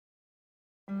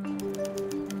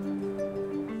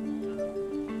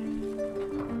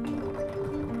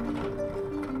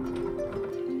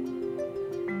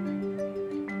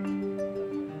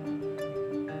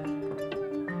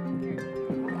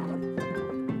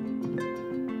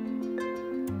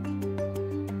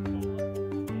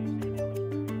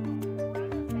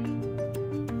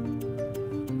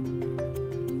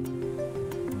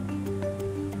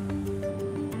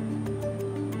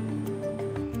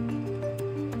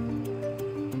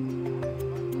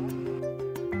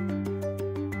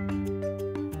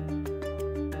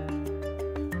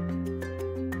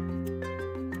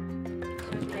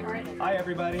Hi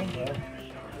everybody.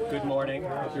 Good morning.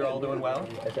 Hope you're all doing well.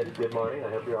 I said good morning. I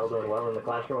hope you're all doing well in the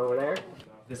classroom over there.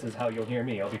 This is how you'll hear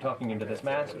me. I'll be talking into this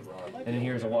mask, and then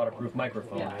here's a waterproof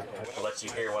microphone. It lets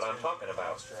you hear what I'm talking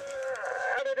about.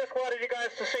 I just wanted you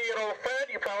guys to see an old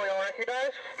friend you probably all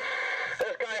recognize.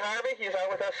 This guy Harvey, he's out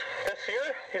with us this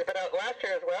year. He's been out last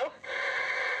year as well.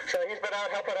 So he's been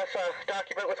out helping us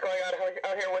document what's going on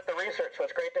out here with the research, so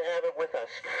it's great to have him with us.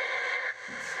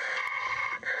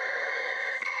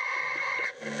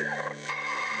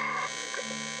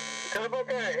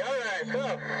 Okay, alright,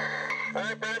 so.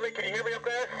 Alright, Bradley, can you hear me up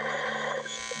there?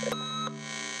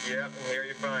 Yeah, I can hear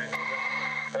you fine.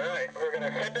 Alright, we're going to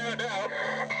head down now.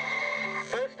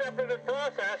 First step in this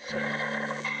process,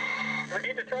 we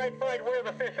need to try and find where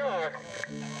the fish are.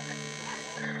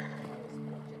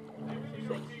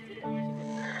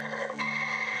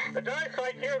 The dive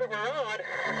site here that we're on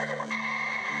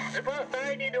is about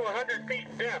 90 to 100 feet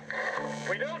in depth.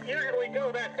 We don't usually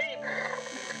go that deep,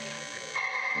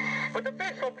 but the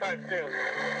fish sometimes do.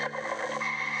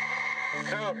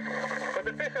 So, when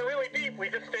the fish are really deep, we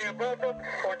just stay above them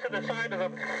or to the side of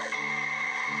them.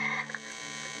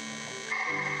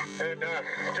 And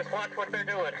just watch what they're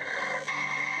doing.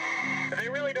 And they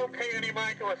really don't pay any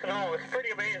mind to us at all. It's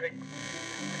pretty amazing.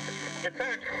 In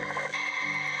fact,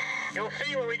 you'll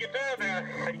see when we get down there.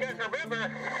 And you guys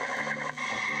remember,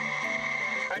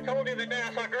 I told you the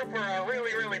Nassau Grouper are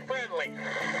really, really friendly.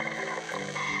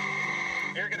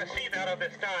 You're going to see that on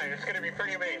this dive. It's going to be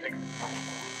pretty amazing.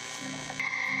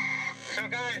 So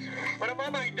guys, when I'm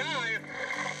on my dive,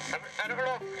 I don't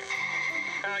know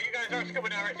if you guys aren't scuba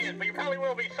divers yet, but you probably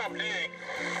will be someday.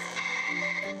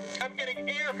 I'm getting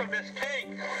air from this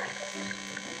tank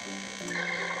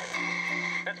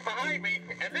that's behind me,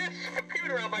 and this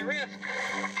computer on my wrist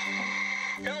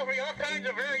tells me all kinds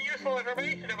of very useful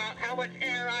information about how much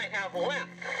air I have left.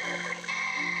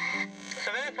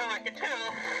 So that's how I can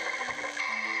tell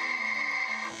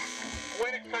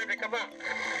when it's time to come up.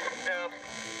 Now,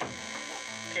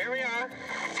 here we are,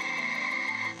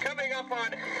 coming up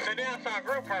on the Nassau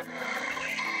Grouper.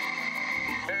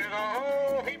 There's a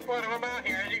whole heap of them out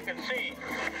here, as you can see.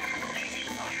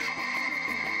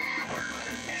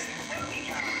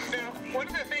 Now, one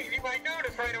of the things you might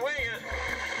notice right away is,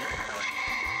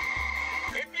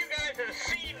 if you guys have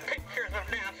seen pictures of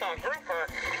Nassau Grouper,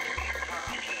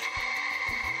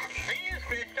 these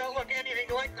fish don't look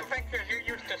anything like the pictures you're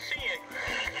used to seeing.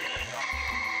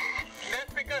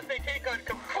 That's because they take on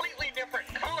completely different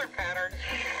color patterns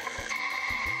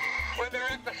when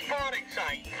they're at the spawning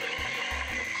site.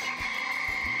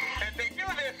 And they do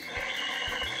this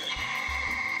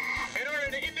in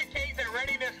order to indicate their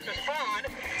readiness to spawn,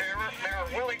 their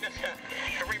willingness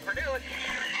to reproduce.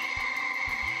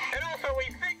 And also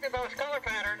we think that those color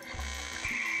patterns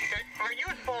are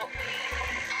useful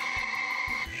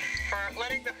for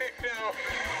letting the fish know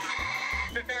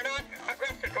that they're not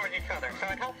aggressive towards each other, so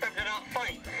it helps them to not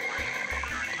fight.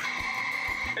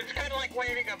 It's kind of like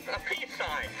waving a peace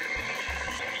sign.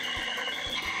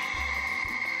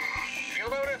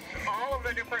 You'll notice all of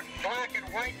the different black and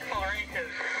white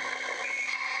colorations.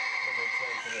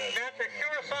 That's a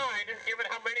sure sign, given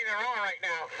how many there are right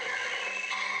now,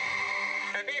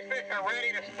 and these fish are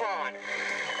ready to spawn.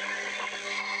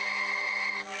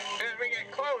 As we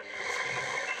get close,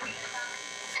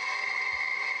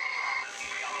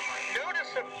 notice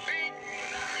some big,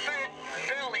 fat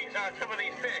bellies on some of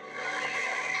these fish.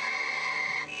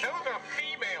 Those are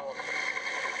females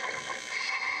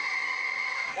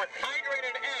with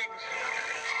hydrated eggs,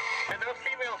 and those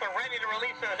females are ready to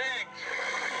release those eggs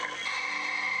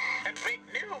and make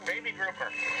new baby grouper.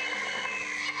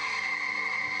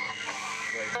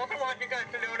 I also want you guys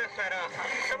to notice that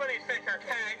some of these fish are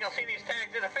tagged. You'll see these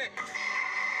tags in the fish.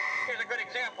 Here's a good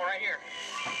example right here.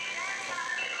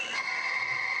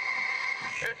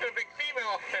 This is a big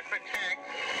female that's been tagged.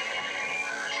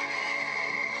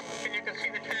 And you can see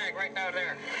the tag right down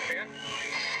there. See it?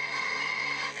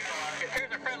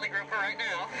 Here's a friendly grouper right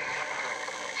now.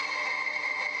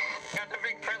 Got the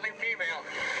big friendly female.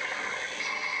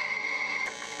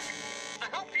 I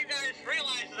hope you guys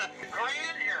realize the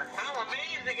grandeur, how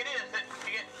amazing it is that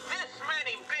you get this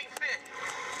many big fish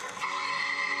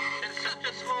in such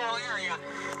a small area.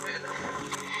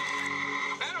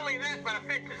 Not only that, but a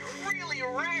fish is really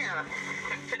rare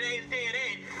in today's day and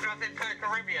age throughout the entire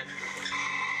Caribbean.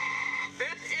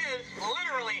 This is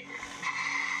literally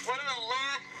one of the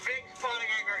last big spawning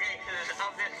aggregations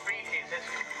of this species.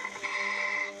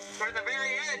 We're at the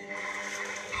very end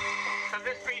of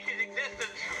this species'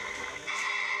 existence.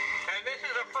 And this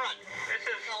is the front. This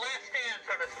is the last stand,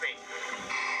 so to speak.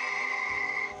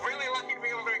 Really lucky to be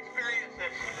able to experience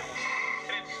this.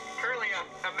 And it's truly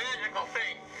a magical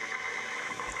thing.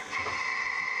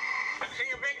 I see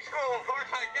a big school of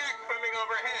horseye jacks swimming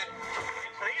overhead.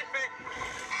 So these fish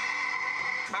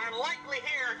are likely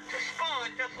here to spawn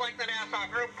just like the Nassau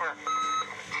Grouper.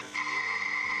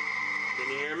 Can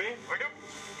you hear me?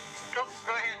 Go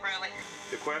ahead, Bradley.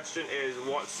 The question is,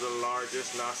 what's the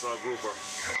largest Nassau Grouper?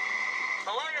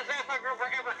 The largest Nassau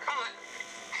Grouper ever caught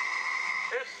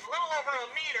is a little over a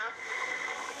meter,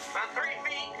 about 3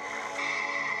 feet,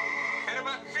 and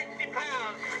about 60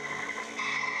 pounds.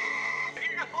 If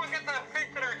you just look at the fish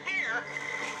that are here,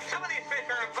 some of these fish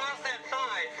are about that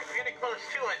size, getting close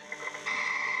to it.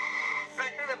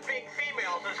 Especially the big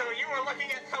females. And so you are looking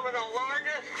at some of the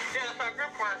largest Nassau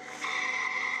Grouper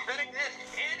that exist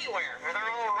anywhere, and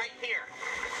they're all right here.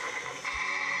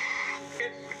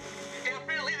 It's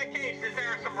definitely the case that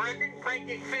there are some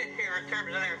record-breaking fish here in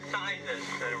terms of their sizes.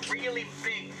 Really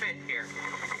big fish here.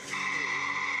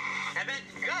 And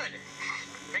that's good,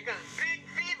 because big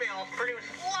females produce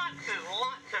lots and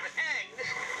lots of eggs.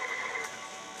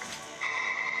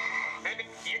 And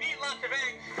you need lots of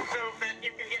eggs so that you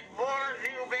can get more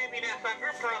new baby Nassau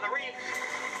Grouper on the reefs,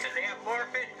 because they have more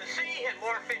fish to see and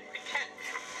more fish to catch.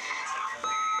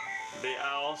 They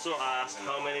also asked,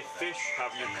 how many fish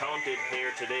have you counted here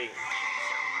today?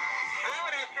 I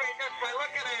would estimate just by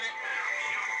looking at it,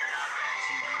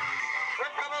 we're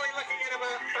probably looking at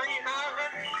about 3,000,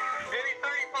 maybe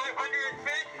 3,500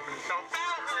 fish. So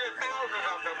thousands and thousands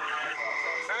of them.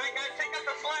 All right, guys, take up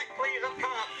the slack, please, up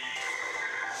top.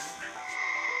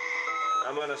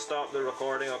 I'm gonna stop the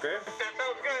recording, okay? That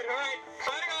sounds good. All right,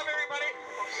 signing off, everybody.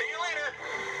 We'll see you later.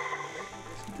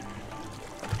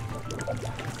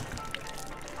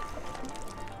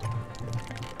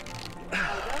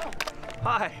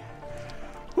 Hi.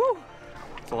 Woo!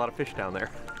 It's a lot of fish down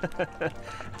there.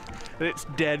 And it's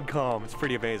dead calm. It's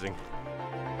pretty amazing.